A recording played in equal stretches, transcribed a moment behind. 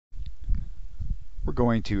We're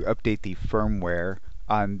going to update the firmware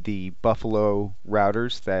on the Buffalo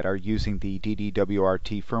routers that are using the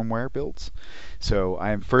DD-WRT firmware builds. So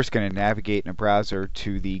I'm first going to navigate in a browser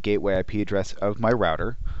to the gateway IP address of my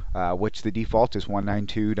router, which the default is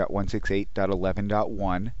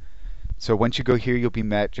 192.168.11.1. So once you go here, you'll be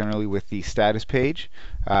met generally with the status page.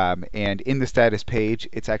 And in the status page,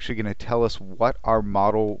 it's actually going to tell us what our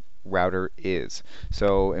model router is.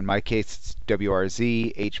 So in my case, it's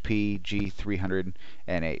WRZ HP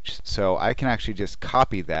G300NH. So I can actually just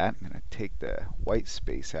copy that. I'm going to take the white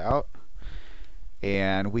space out.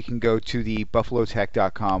 And we can go to the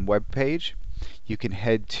buffalotech.com webpage. You can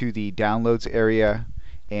head to the downloads area,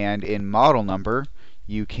 and in model number,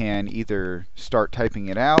 you can either start typing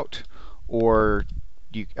it out, or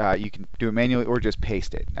you can do it manually or just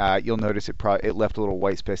paste it. You'll notice it left a little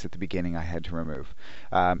white space at the beginning I had to remove.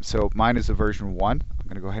 So mine is the version 1. I'm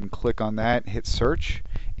going to go ahead and click on that, hit search,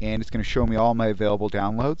 and it's going to show me all my available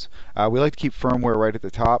downloads. We like to keep firmware right at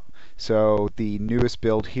the top, so the newest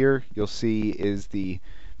build here you'll see is the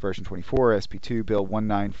version 24 SP2 build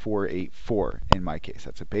 19484 in my case.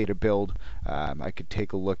 That's a beta build. I could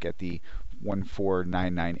take a look at the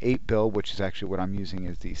 14998 build, which is actually what I'm using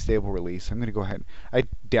as the stable release. I'm going to go ahead. I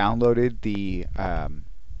downloaded the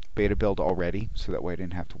beta build already, so that way I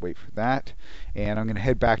didn't have to wait for that. And I'm going to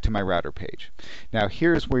head back to my router page. Now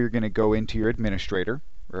here's where you're going to go into your administrator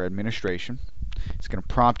or administration. It's going to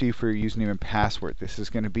prompt you for your username and password. This is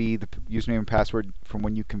going to be the username and password from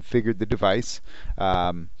when you configured the device.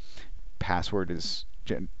 Password is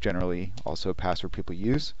generally also a password people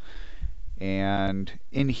use. And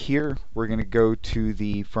in here, we're going to go to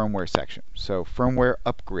the firmware section. So firmware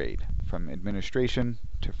upgrade, from administration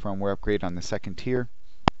to firmware upgrade on the second tier.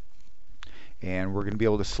 And we're going to be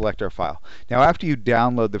able to select our file. Now after you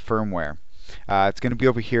download the firmware, it's going to be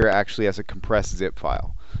over here actually as a compressed zip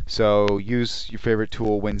file. So use your favorite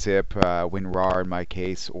tool, WinZip, WinRAR in my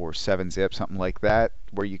case, or 7-zip, something like that,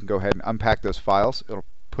 where you can go ahead and unpack those files. It'll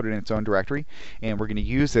put it in its own directory, and we're going to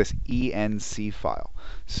use this ENC file.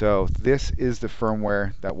 So this is the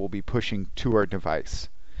firmware that we'll be pushing to our device.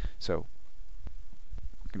 So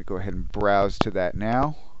I'm going to go ahead and browse to that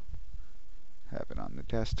now. Have it on the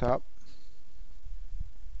desktop.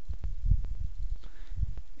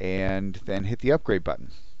 And then hit the upgrade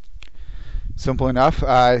button. Simple enough.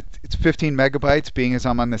 It's 15 megabytes. Being as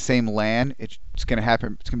I'm on the same LAN, it's going to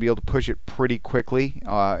happen. It's going to be able to push it pretty quickly,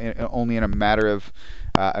 only in a matter of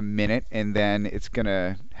a minute, and then it's going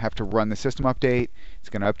to have to run the system update. It's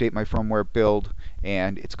going to update my firmware build,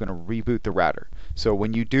 and it's going to reboot the router. So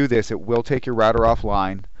when you do this, it will take your router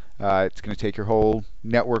offline. It's going to take your whole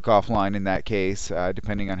network offline in that case,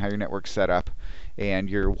 depending on how your network's set up. And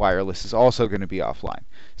your wireless is also going to be offline.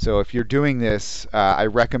 So if you're doing this, I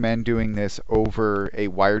recommend doing this over a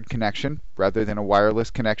wired connection rather than a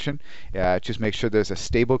wireless connection. Just make sure there's a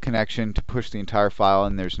stable connection to push the entire file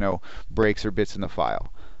and there's no breaks or bits in the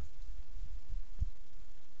file.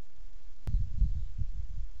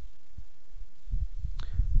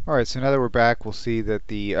 Alright, so now that we're back, we'll see that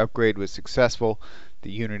the upgrade was successful.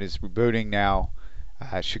 The unit is rebooting now.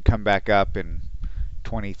 It should come back up in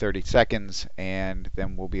 20-30 seconds, and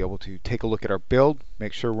then we'll be able to take a look at our build,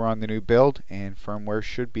 make sure we're on the new build, and firmware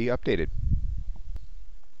should be updated.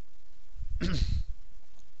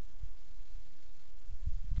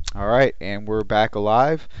 Alright, and we're back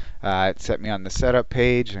alive. It set me on the setup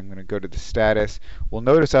page. I'm going to go to the status. We'll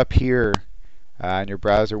notice up here in your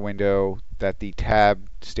browser window that the tab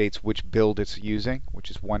states which build it's using, which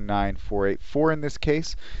is 19484 in this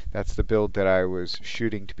case. That's the build that I was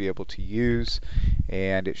shooting to be able to use,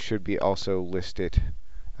 and it should be also listed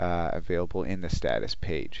available in the status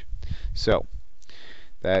page. So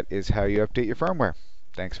that is how you update your firmware.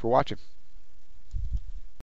 Thanks for watching.